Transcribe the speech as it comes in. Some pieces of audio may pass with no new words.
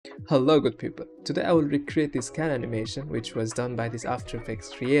Hello good people, today I will recreate this can animation which was done by this After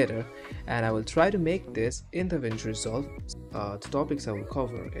Effects creator, and I will try to make this in Davinci Resolve. The topics I will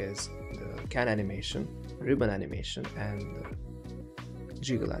cover is the can animation, ribbon animation, and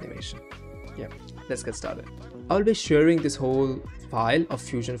jiggle animation. Yeah, let's get started. I'll be sharing this whole file of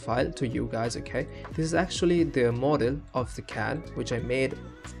Fusion file to you guys, okay? This is actually the model of the can which I made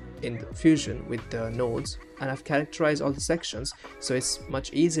in the Fusion with the nodes, and I've characterized all the sections so it's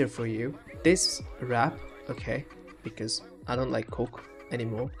much easier for you. This wrap, okay, because I don't like Coke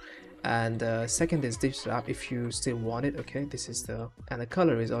anymore, and second is this wrap if you still want it, okay? This is and the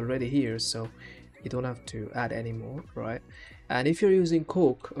color is already here, so you don't have to add any more, right? And if you're using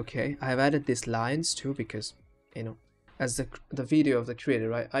Coke, okay, I've added these lines too because, you know, as the video of the creator,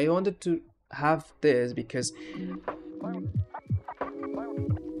 right? I wanted to have this because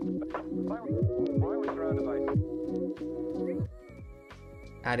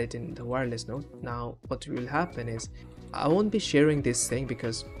add it in the wireless node. Now what will happen is I won't be sharing this thing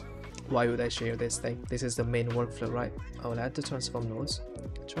because why would I share this thing? This is the main workflow, right? I will add the transform nodes,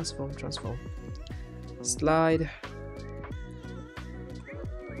 transform, slide,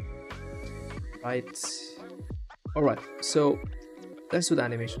 right. All right, so let's do the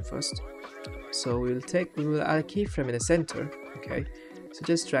animation first. So we will add a keyframe in the center, okay? So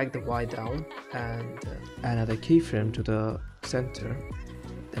just drag the Y down and add a keyframe to the center.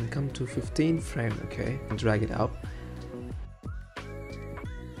 Then come to 15 frame, okay, and drag it up.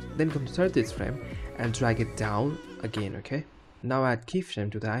 Then come to 30th frame and drag it down again, okay. Now add keyframe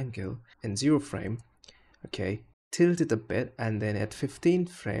to the angle and 0 frame, okay. Tilt it a bit, and then at 15th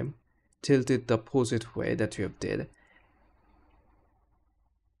frame, tilt it the opposite way that you have did.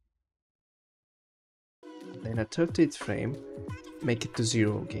 Then at 30th frame, make it to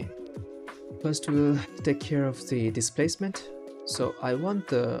 0 again. First we'll take care of the displacement. So I want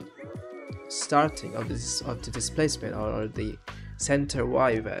the starting of the displacement or the center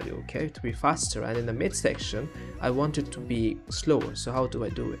Y value, okay, to be faster, and in the midsection I want it to be slower. So how do I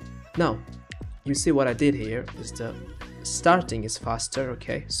do it? Now you see what I did here is the starting is faster,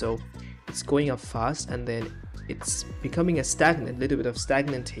 okay, so it's going up fast and then it's becoming a little bit of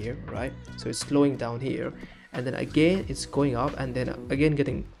stagnant here, right? So it's slowing down here, and then again it's going up and then again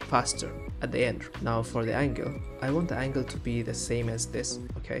getting faster at the end. Now for the angle, I want the angle to be the same as this,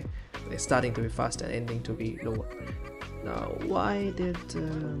 okay? It's starting to be fast and ending to be lower. Now why did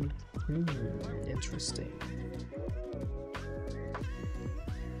interesting.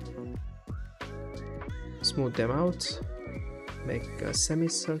 Smooth them out, make a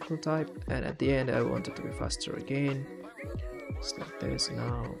semicircle type, and at the end I want it to be faster again. Just like this.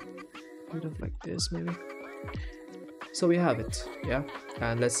 Now a bit of like this maybe. So we have it, yeah,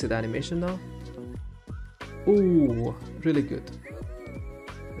 and let's see the animation now. Ooh, really good.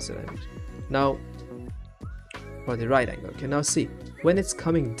 Let's see the animation. Now for the right angle, okay, now see, when it's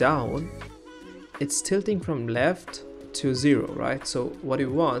coming down, it's tilting from left to 0, right? So what we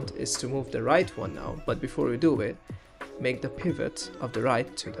want is to move the right one now, but before we do it, make the pivot of the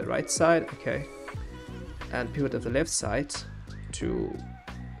right to the right side, okay, and pivot of the left side to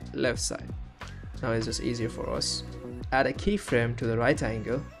left side. Now it's just easier for us. Add a keyframe to the right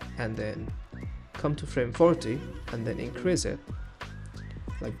angle and then come to frame 40 and then increase it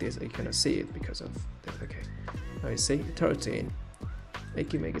like this. You cannot see it because of this. Okay, now you see 13,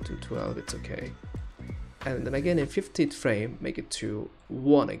 make it to 12, it's okay, and then again in 50th frame make it to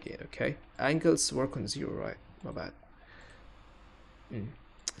 1 again, okay. Angles work on 0, right? Not bad.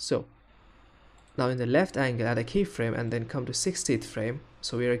 So now in the left angle add a keyframe and then come to 60th frame,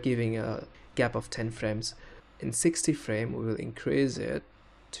 so we are giving a gap of 10 frames. In 60 frame we will increase it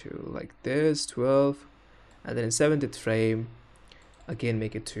to like this, 12, and then in 70th frame again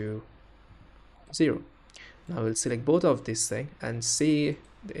make it to 0. Now we'll select both of this thing and see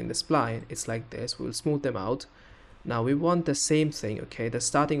in the spline it's like this. We'll smooth them out. Now we want the same thing, okay, the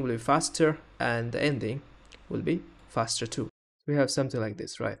starting will be faster and the ending will be faster too. We have something like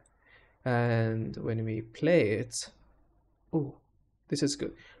this, right? And when we play it, oh, this is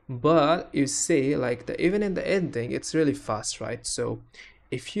good, but you see like even in the ending it's really fast, right? So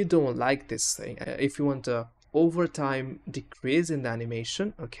if you don't like this thing, if you want a overtime decrease in the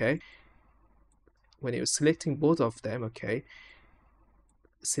animation, okay, when you're selecting both of them, okay,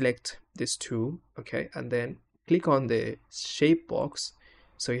 select this two, okay, and then click on the shape box,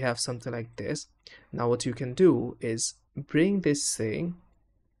 so you have something like this. Now what you can do is bring this thing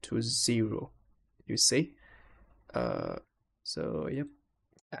to 0, you see. So yep,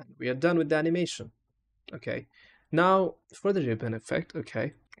 and we are done with the animation, okay. Now for the ribbon effect,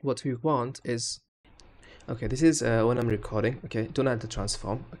 okay, what we want is Okay, this is when I'm recording. Okay, don't add the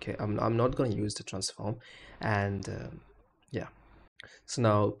transform. Okay, I'm not going to use the transform. And yeah, so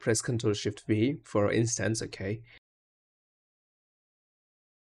now press Ctrl Shift V for instance. Okay,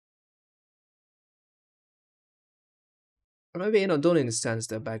 or maybe don't instance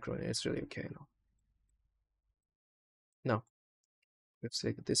the background. It's really okay. No, we've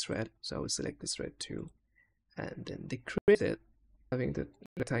selected this red, so I will select this red too, and then decrease it. Having the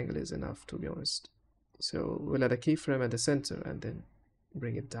rectangle is enough, to be honest. So we'll add a keyframe at the center and then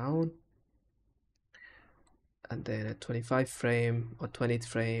bring it down, and then at 25 frame or 20th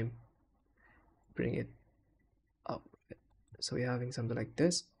frame bring it up. So we're having something like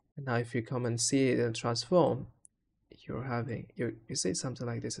this. And now if you come and see it and transform, you're having you see something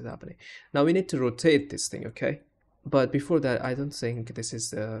like this is happening. Now we need to rotate this thing, okay? But before that, I don't think this is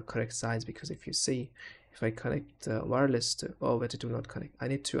the correct size, because if you see, if I connect wireless to, oh, but it will not connect. I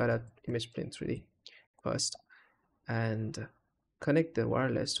need to add an image plane 3D first and connect the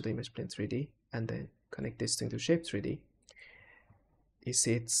wireless to the image plane 3D and then connect this thing to shape 3D. You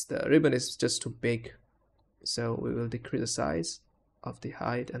see, it's the ribbon is just too big, so we will decrease the size of the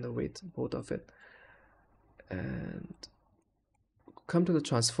height and the width, both of it, and come to the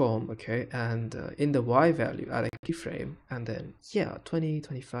transform. Okay, and in the Y value add a keyframe, and then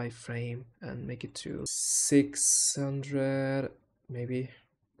 25 frame and make it to 600, maybe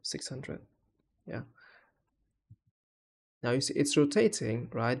 600. Yeah, now you see it's rotating,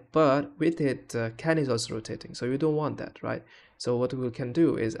 right? But with it can is also rotating, so you don't want that, right? So what we can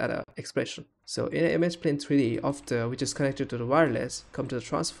do is add an expression. So in an image plane 3D of the which is connected to the wireless, come to the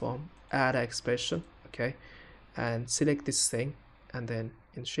transform, add an expression, okay, and select this thing, and then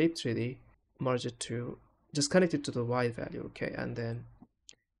in shape 3D merge it to, just connect it to the Y value, okay, and then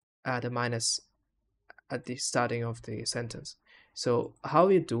add a minus at the starting of the sentence. So how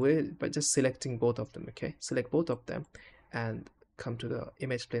you do it, by just selecting both of them, okay, select both of them and come to the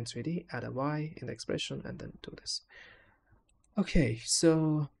image plane 3D, add a Y in the expression, and then do this. Okay,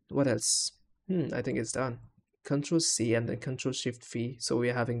 so what else? I think it's done. Control C and then Control Shift V. So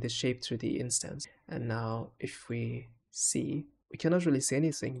we're having the shape 3D instance. And now if we see, we cannot really see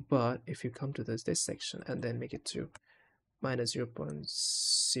anything, but if you come to this section and then make it to minus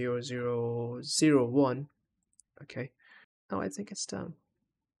 0.0001, okay, now I think it's done.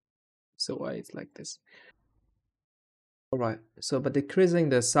 So why it's like this? All right, so by decreasing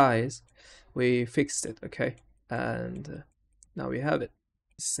the size, we fixed it, okay, and now we have it.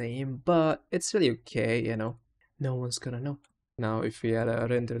 Same, but it's really okay, no one's gonna know. Now if we add a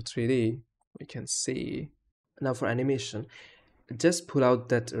render 3D, we can see. Now for animation, just pull out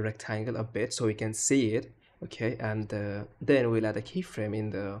that rectangle a bit so we can see it, okay, and then we'll add a keyframe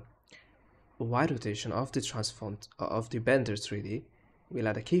in the Y rotation of the transform of the Blender 3D. We'll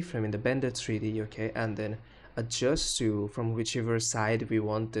add a keyframe in the Blender 3D, okay, and then adjust to from whichever side we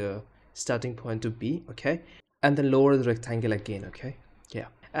want the starting point to be, okay, and then lower the rectangle again, okay. Yeah,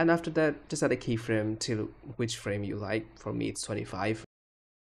 and after that just add a keyframe till which frame you like. For me it's 25.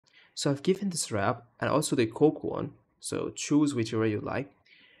 So I've given this wrap and also the Coke one, so choose whichever you like.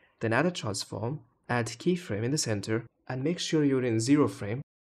 Then add a transform, add keyframe in the center, and make sure you're in 0 frame.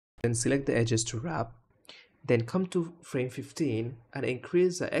 Then select the edges to wrap. Then come to frame 15 and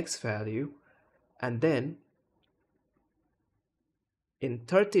increase the X value, and then in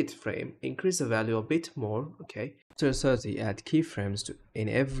 30th frame increase the value a bit more, okay. After 30, add keyframes in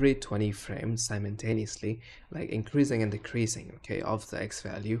every 20 frames simultaneously, like increasing and decreasing, okay, of the X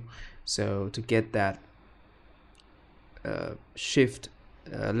value, so to get that shift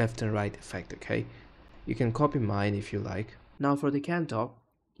left and right effect, okay. You can copy mine if you like. Now for the can top,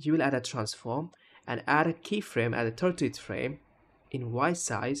 you will add a transform and add a keyframe at the 30th frame in Y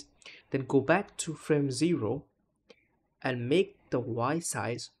size, then go back to frame 0 and make the Y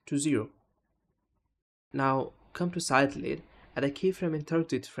size to 0. Now come to side lid, add a keyframe in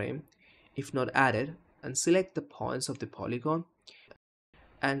 30th frame if not added, and select the points of the polygon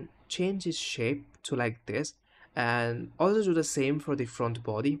and change its shape to like this, and also do the same for the front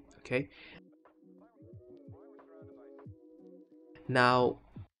body, okay. Now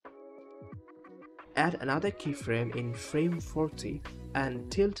add another keyframe in frame 40 and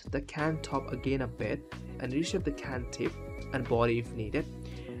tilt the can top again a bit and reshape the can tip and body if needed.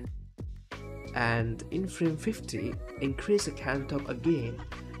 And in frame 50, increase the can top again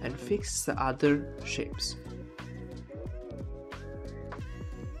and fix the other shapes.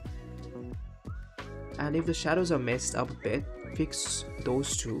 And if the shadows are messed up a bit, fix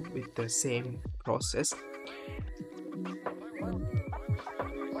those two with the same process.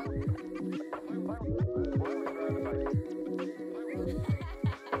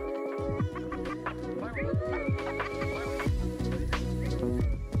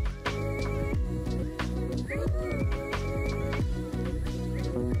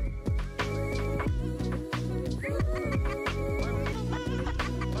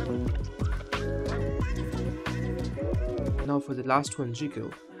 for the last one, Jiggle,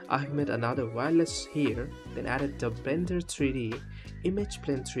 I have made another wireless here, then added the Blender 3D, Image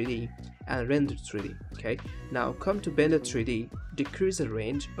Plane 3D, and Render 3D. Okay, now come to Blender 3D, decrease the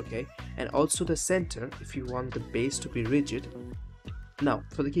range, okay, and also the center if you want the base to be rigid. Now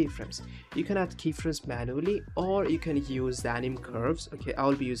for the keyframes, you can add keyframes manually or you can use the anim curves. Okay, I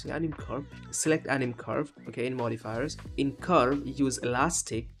will be using anim curve. Select anim curve, okay, in modifiers. In curve, use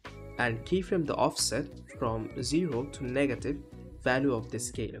elastic and keyframe the offset from 0 to negative value of the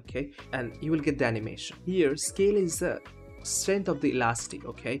scale, okay, and you will get the animation. Here scale is the strength of the elastic,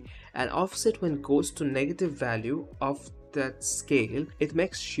 okay, and offset when goes to negative value of that scale, it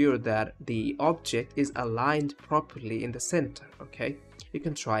makes sure that the object is aligned properly in the center. Okay, you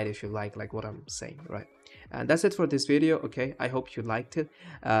can try it if you like what I'm saying, right? And that's it for this video. Okay, I hope you liked it,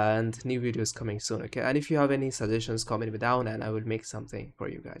 and new videos coming soon. Okay, and if you have any suggestions, comment me down and I will make something for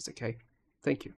you guys. Okay, thank you.